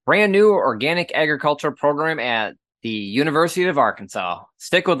brand new organic agriculture program at the University of Arkansas.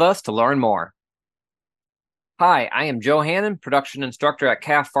 Stick with us to learn more. Hi, I am Joe Hannon, production instructor at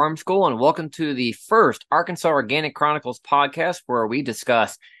Calf Farm School, and welcome to the first Arkansas Organic Chronicles podcast, where we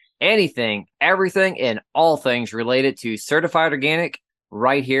discuss anything, everything, and all things related to certified organic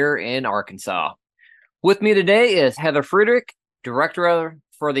right here in Arkansas. With me today is Heather Friedrich, director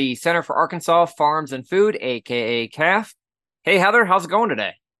for the Center for Arkansas Farms and Food, aka CAF. Hey, Heather, how's it going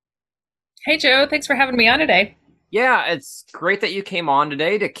today? Hey, Joe. Thanks for having me on today. Yeah, it's great that you came on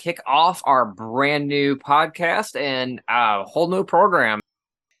today to kick off our brand new podcast and a whole new program.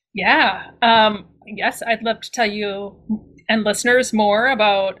 Yeah. Yes, I'd love to tell you and listeners more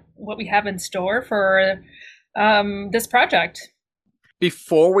about what we have in store for this project.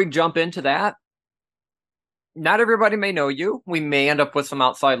 Before we jump into that, not everybody may know you. We may end up with some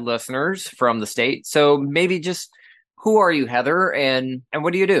outside listeners from the state. So maybe just who are you, Heather, and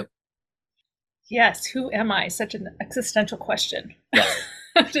what do you do? Yes, who am I? Such an existential question Yes.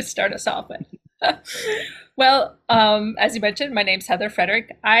 to start us off with. Well, as you mentioned, my name's Heather Friedrich.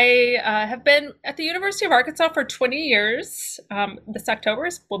 I have been at the University of Arkansas for 20 years. This October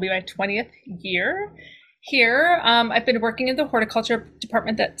will be my 20th year here. I've been working in the horticulture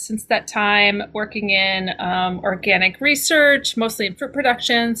department since that time, working in organic research, mostly in fruit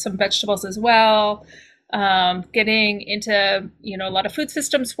production, some vegetables as well. Getting into, a lot of food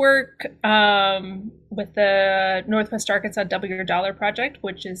systems work with the Northwest Arkansas Double Your Dollar project,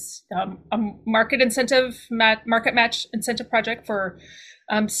 which is a market match incentive project for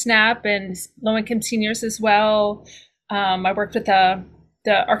SNAP and low-income seniors as well. I worked with the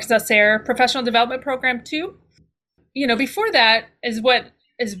Arkansas SARE professional development program too. Before that is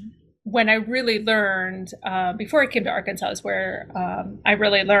when I really learned, before I came to Arkansas is where I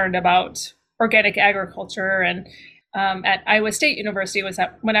really learned about organic agriculture. And at Iowa State University was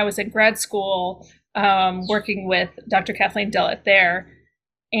when I was in grad school, working with Dr. Kathleen Dillett there,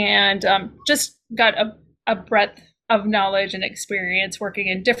 and just got a breadth of knowledge and experience working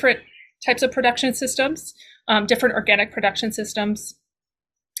in different types of production systems, different organic production systems,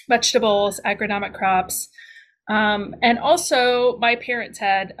 vegetables, agronomic crops. And also my parents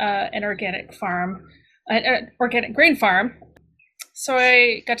had an organic farm, an organic grain farm. So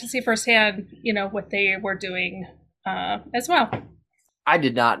I got to see firsthand, what they were doing as well. I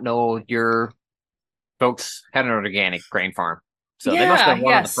did not know your folks had an organic grain farm. So they must have Yeah, been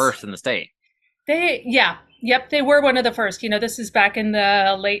one of the yes. first in the state. Yep, they were one of the first. This is back in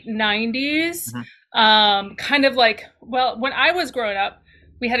the late 90s. Mhm. Kind of like, well, when I was growing up,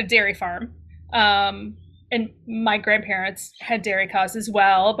 we had a dairy farm. And my grandparents had dairy cows as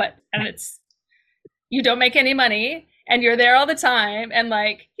well, and you don't make any money. And you're there all the time, and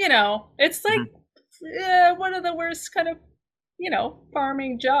it's like one of the worst kind of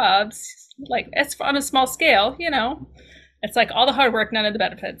farming jobs. Like, it's on a small scale. It's like all the hard work, none of the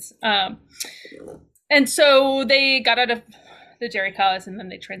benefits. And so they got out of the dairy cows, and then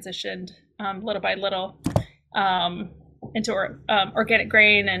they transitioned little by little into organic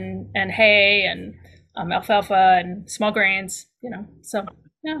grain and hay and alfalfa and small grains. So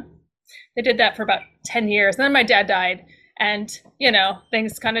yeah. They did that for about 10 years. And then my dad died, and,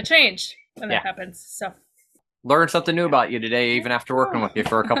 things kind of changed when that happens. So learned something new about you today, even after working with you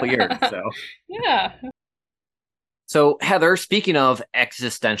for a couple of years. So yeah. So Heather, speaking of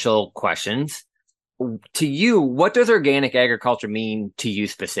existential questions, to you, what does organic agriculture mean to you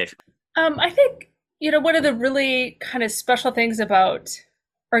specifically? I think, one of the really kind of special things about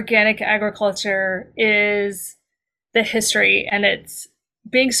organic agriculture is the history, and it's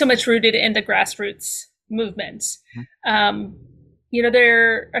being so much rooted in the grassroots movement.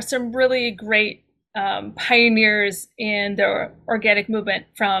 There are some really great pioneers in the organic movement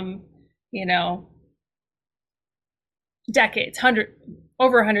from, decades,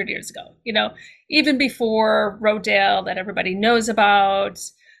 over 100 years ago, even before Rodale that everybody knows about.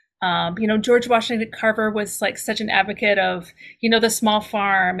 George Washington Carver was like such an advocate of, the small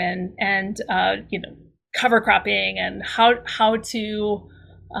farm and cover cropping and how to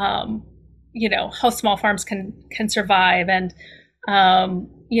how small farms can survive, and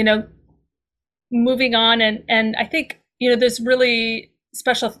moving on, and I think this really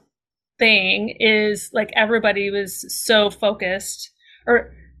special thing is like everybody was so focused,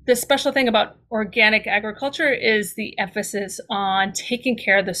 or the special thing about organic agriculture is the emphasis on taking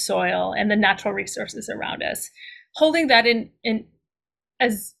care of the soil and the natural resources around us, holding that in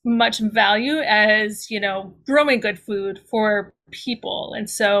as much value as growing good food for people. And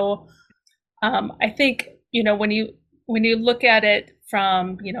so I think when you look at it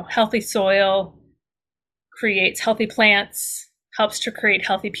from healthy soil creates healthy plants, helps to create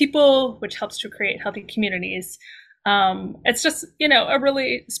healthy people, which helps to create healthy communities. It's just, a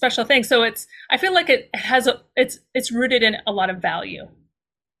really special thing. So I feel like it's rooted in a lot of value.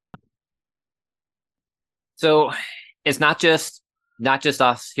 So it's not just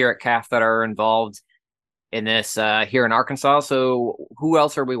us here at CAF that are involved in this here in Arkansas. So who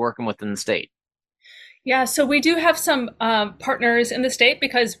else are we working with in the state? Yeah, so we do have some partners in the state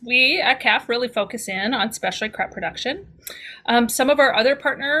because we at CAF really focus in on specialty crop production. Some of our other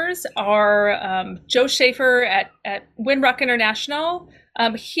partners are Joe Schaefer at Windrock International.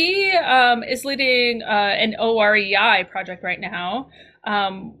 He is leading an OREI project right now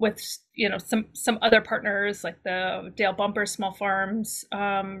with some other partners like the Dale Bumper Small Farms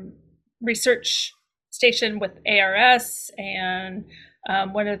Research Station with ARS and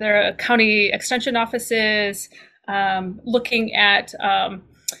one of their county extension offices, looking at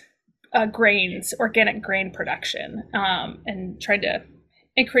grains, organic grain production, and trying to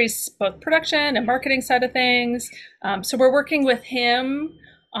increase both production and marketing side of things. So we're working with him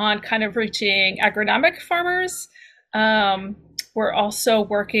on kind of reaching agronomic farmers. We're also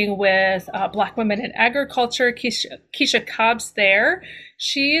working with Black Women in Agriculture. Keisha Cobb's there.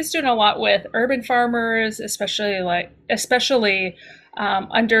 She's doing a lot with urban farmers, especially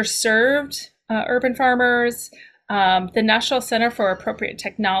underserved urban farmers. The National Center for Appropriate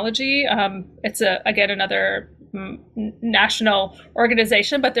Technology. It's again another national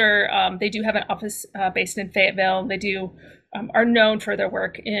organization, but they do have an office based in Fayetteville. They are known for their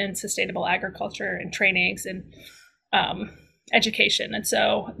work in sustainable agriculture and trainings and education, and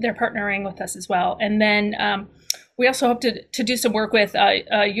so they're partnering with us as well. And then we also hope to do some work with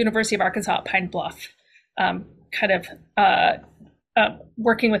University of Arkansas at Pine Bluff,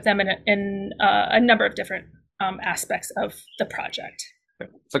 working with them in a number of different aspects of the project.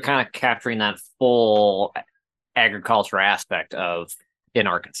 So kind of capturing that full agriculture aspect of in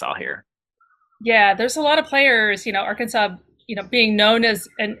Arkansas here. Yeah, there's a lot of players. Arkansas, being known as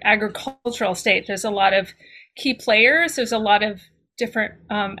an agricultural state, there's a lot of key players. There's a lot of different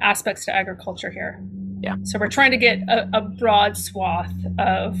aspects to agriculture here. Yeah. So we're trying to get a broad swath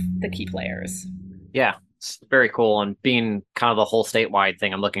of the key players. Yeah, it's very cool. And being kind of the whole statewide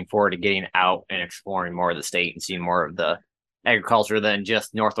thing, I'm looking forward to getting out and exploring more of the state and seeing more of the agriculture than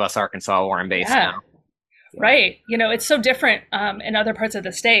just Northwest Arkansas where I'm based now. Right. It's so different in other parts of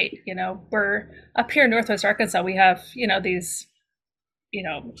the state. We're up here in Northwest Arkansas. We have, these,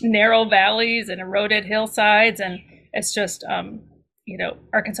 narrow valleys and eroded hillsides. And it's just,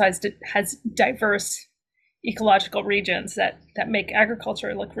 Arkansas has diverse ecological regions that make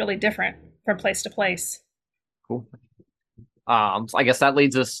agriculture look really different from place to place. Cool. So I guess that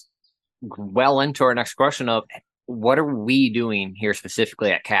leads us well into our next question of what are we doing here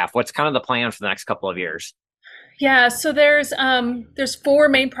specifically at CAF? What's kind of the plan for the next couple of years? Yeah, so there's 4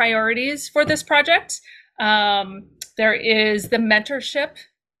 main priorities for this project. There is the mentorship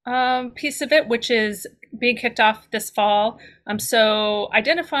piece of it, which is being kicked off this fall. So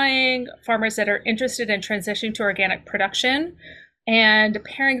identifying farmers that are interested in transitioning to organic production and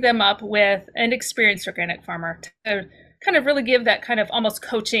pairing them up with an experienced organic farmer to kind of really give that kind of almost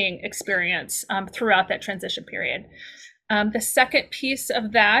coaching experience throughout that transition period. The second piece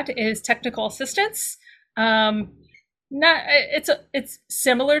of that is technical assistance. It's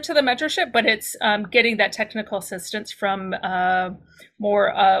similar to the mentorship, but it's getting that technical assistance from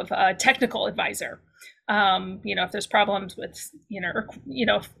more of a technical advisor. If there's problems with,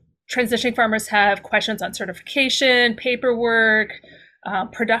 transitioning farmers have questions on certification, paperwork,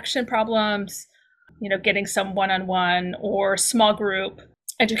 production problems, getting some one-on-one or small group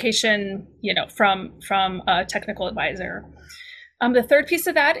education, from a technical advisor. The third piece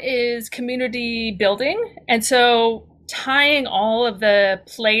of that is community building. And so tying all of the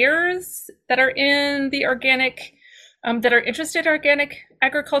players that are in the organic, that are interested in organic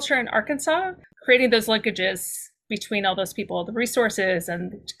agriculture in Arkansas, creating those linkages between all those people, the resources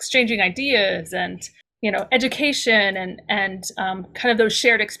and exchanging ideas and, education and kind of those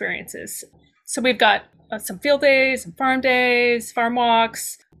shared experiences. So we've got some field days, some farm days, farm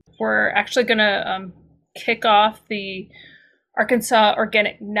walks. We're actually going to kick off the Arkansas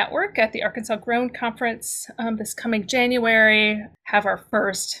Organic Network at the Arkansas Grown Conference this coming January, have our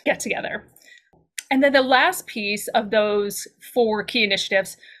first get together. And then the last piece of those 4 key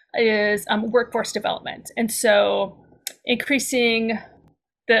initiatives is workforce development. And so increasing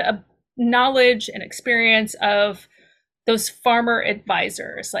the knowledge and experience of those farmer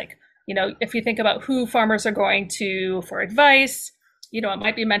advisors. Like, if you think about who farmers are going to for advice, it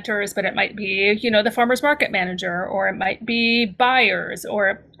might be mentors, but it might be, the farmer's market manager, or it might be buyers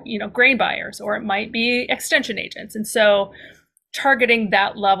or, grain buyers, or it might be extension agents. And so targeting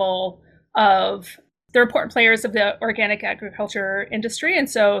that level of they're important players of the organic agriculture industry, and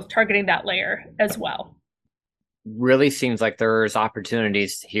so targeting that layer as well. Really seems like there's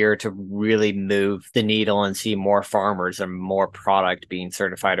opportunities here to really move the needle and see more farmers and more product being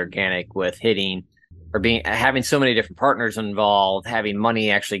certified organic with hitting or being having so many different partners involved, having money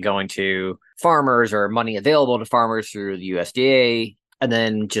actually going to farmers or money available to farmers through the USDA, and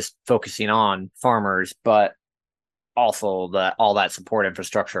then just focusing on farmers, but also all that support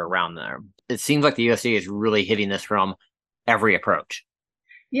infrastructure around them. It seems like the USDA is really hitting this from every approach.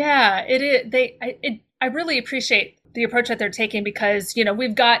 Yeah, it is. I really appreciate the approach that they're taking because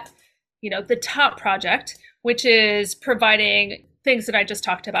we've got the TOPP project, which is providing things that I just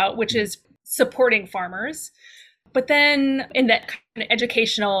talked about, which is supporting farmers, but then in that kind of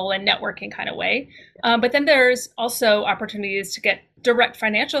educational and networking kind of way. But then there's also opportunities to get direct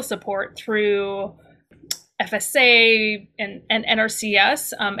financial support through FSA and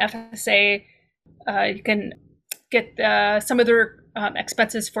NRCS. FSA, you can get some of their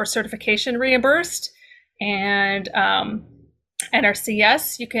expenses for certification reimbursed, and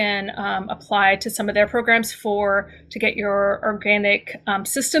NRCS, you can apply to some of their programs to get your organic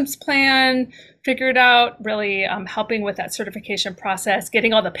systems plan figured out, really helping with that certification process,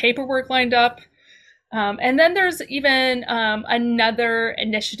 getting all the paperwork lined up. And then there's even another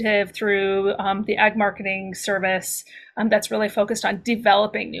initiative through the Ag Marketing Service that's really focused on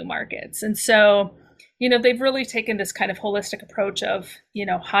developing new markets. And so, they've really taken this kind of holistic approach of,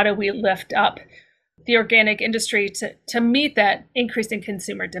 how do we lift up the organic industry to meet that increasing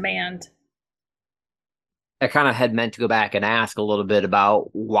consumer demand. I kind of had meant to go back and ask a little bit about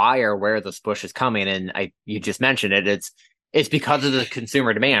why or where this push is coming, and you just mentioned it. It's because of the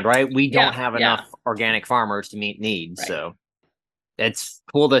consumer demand, right? We don't have enough organic farmers to meet needs, right. So it's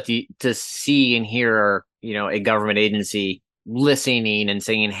cool to see and hear, a government agency listening and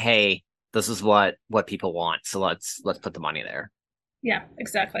saying, "Hey, this is what people want, so let's put the money there." Yeah,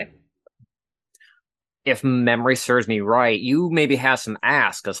 exactly. If memory serves me right, you maybe have some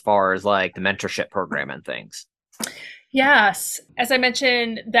ask as far as like the mentorship program and things. Yes. As I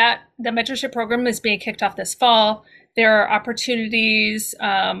mentioned, that the mentorship program is being kicked off this fall. There are opportunities.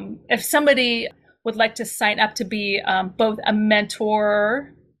 If somebody would like to sign up to be both a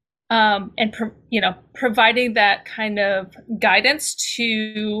mentor and providing that kind of guidance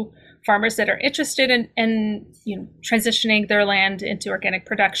to farmers that are interested in transitioning their land into organic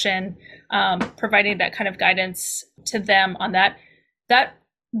production, providing that kind of guidance to them on that. That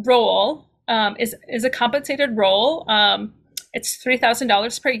role is a compensated role. It's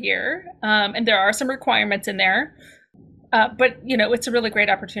 $3,000 per year, and there are some requirements in there. But it's a really great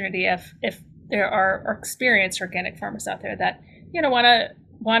opportunity if there are experienced organic farmers out there that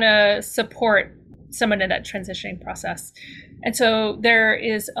want to support someone in that transitioning process. And so there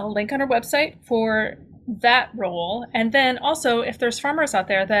is a link on our website for that role. And then also, if there's farmers out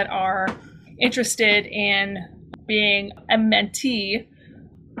there that are interested in being a mentee,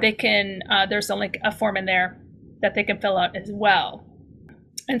 they can, there's a form in there that they can fill out as well.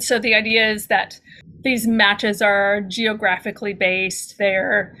 And so the idea is that these matches are geographically based.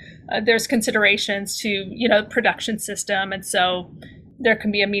 There's considerations to, production system. And so there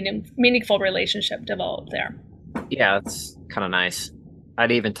can be a meaningful relationship developed there. Yeah, it's kind of nice.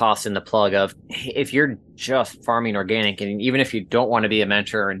 I'd even toss in the plug of if you're just farming organic, and even if you don't want to be a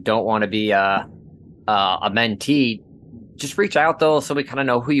mentor and don't want to be a mentee, just reach out though, so we kind of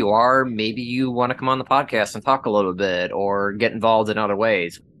know who you are. Maybe you want to come on the podcast and talk a little bit, or get involved in other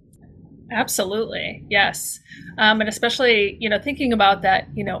ways. Absolutely, yes, and especially thinking about that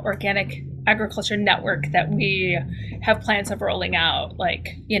organic agriculture network that we have plans of rolling out, like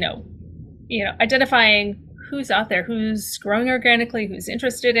identifying who's out there, who's growing organically, who's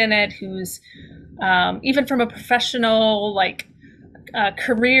interested in it, who's even from a professional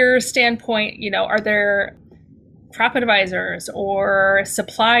career standpoint, are there crop advisors or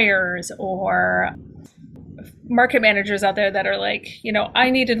suppliers or market managers out there that are like, I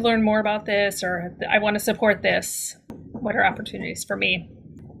need to learn more about this, or I want to support this. What are opportunities for me?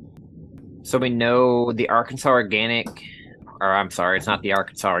 So we know the Arkansas Organic, or I'm sorry, it's not the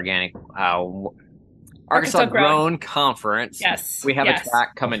Arkansas Organic, Arkansas Grown Conference. Yes. We have a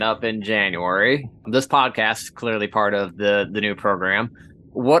track coming up in January. This podcast is clearly part of the new program.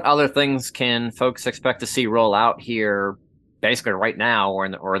 What other things can folks expect to see roll out here basically right now or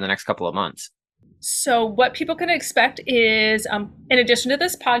in the next couple of months? So what people can expect is, in addition to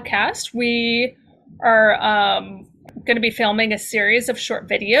this podcast, we are going to be filming a series of short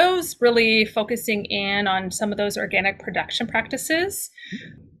videos, really focusing in on some of those organic production practices.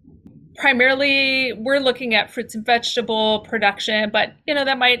 primarily we're looking at fruits and vegetable production, but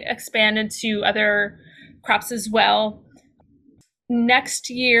that might expand into other crops as well. Next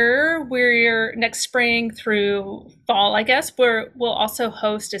spring through fall, I guess, we'll also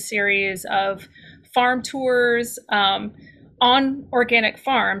host a series of farm tours on organic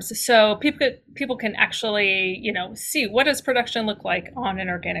farms, so people can actually see what does production look like on an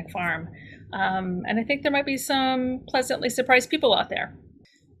organic farm, and I think there might be some pleasantly surprised people out there.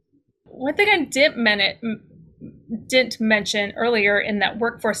 One thing I didn't mention earlier in that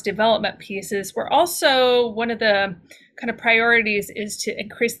workforce development piece is we're also, one of the kind of priorities is to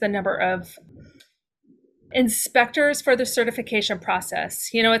increase the number of inspectors for the certification process.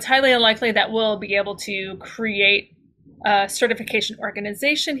 It's highly unlikely that we'll be able to create a certification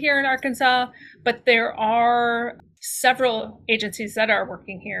organization here in Arkansas, but there are several agencies that are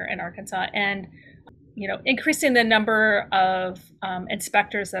working here in Arkansas, and increasing the number of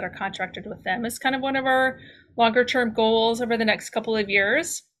inspectors that are contracted with them is kind of one of our longer term goals over the next couple of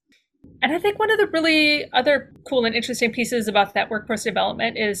years. And I think one of the really other cool and interesting pieces about that workforce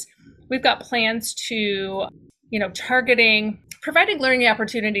development is we've got plans to, providing learning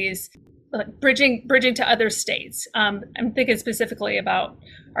opportunities, like bridging to other states. I'm thinking specifically about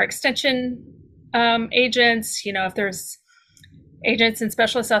our extension agents. If there's agents and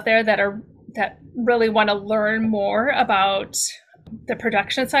specialists out there that really want to learn more about the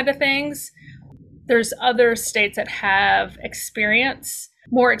production side of things, there's other states that have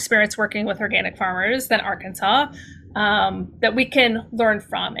more experience working with organic farmers than Arkansas, that we can learn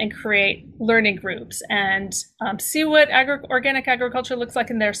from and create learning groups and see what organic agriculture looks like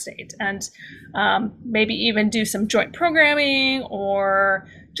in their state, and maybe even do some joint programming, or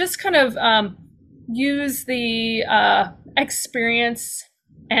just kind of use the experience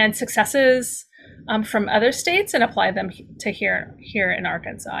and successes from other states and apply them to here in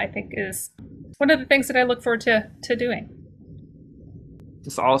Arkansas, I think is one of the things that I look forward to doing.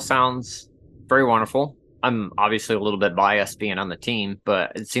 This all sounds very wonderful. I'm obviously a little bit biased being on the team,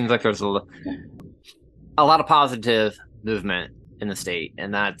 but it seems like there's a lot of positive movement in the state,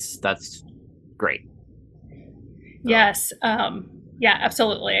 and that's great. Yes. Yeah,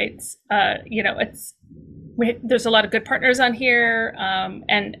 absolutely. It's there's a lot of good partners on here,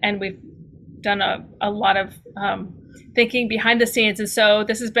 and we've done a lot of thinking behind the scenes, and so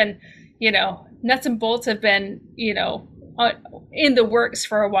this has been, nuts and bolts have been, in the works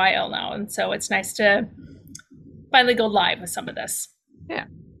for a while now, and so it's nice to finally go live with some of this. Yeah.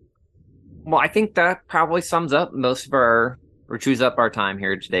 Well, I think that probably sums up most of or chews up our time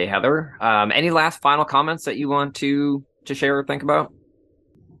here today, Heather. Any last final comments that you want to share or think about?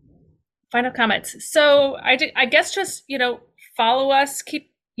 Final comments. So I guess just, follow us,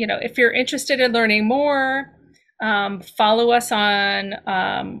 if you're interested in learning more, follow us on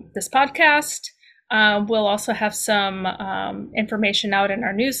this podcast. We'll also have some information out in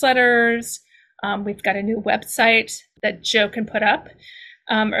our newsletters. We've got a new website that Joe can put up,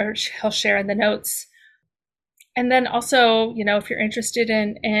 or he'll share in the notes. And then also, if you're interested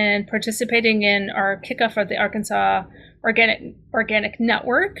in participating in our kickoff of the Arkansas Organic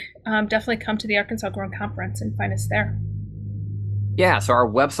Network, definitely come to the Arkansas Growing Conference and find us there. Yeah, so our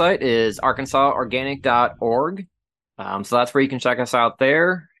website is arkansasorganic.org. So that's where you can check us out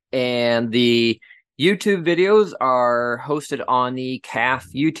there. And the YouTube videos are hosted on the CAF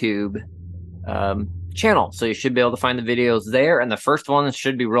YouTube channel. So you should be able to find the videos there. And the first one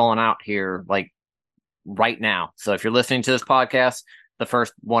should be rolling out here like right now. So if you're listening to this podcast, the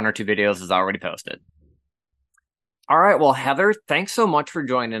first one or two videos is already posted. All right. Well, Heather, thanks so much for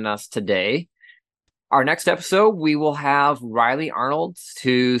joining us today. Our next episode, we will have Riley Arnold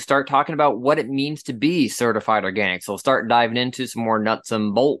to start talking about what it means to be certified organic. So we'll start diving into some more nuts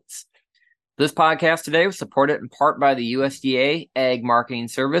and bolts. This podcast today was supported in part by the USDA Ag Marketing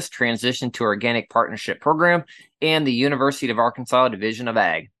Service Transition to Organic Partnership Program and the University of Arkansas Division of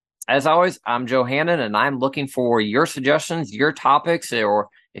Ag. As always, I'm Joe Hannon, and I'm looking for your suggestions, your topics, or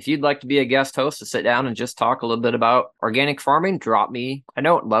if you'd like to be a guest host to sit down and just talk a little bit about organic farming, drop me a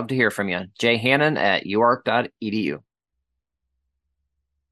note. Love to hear from you. jhannon@uark.edu.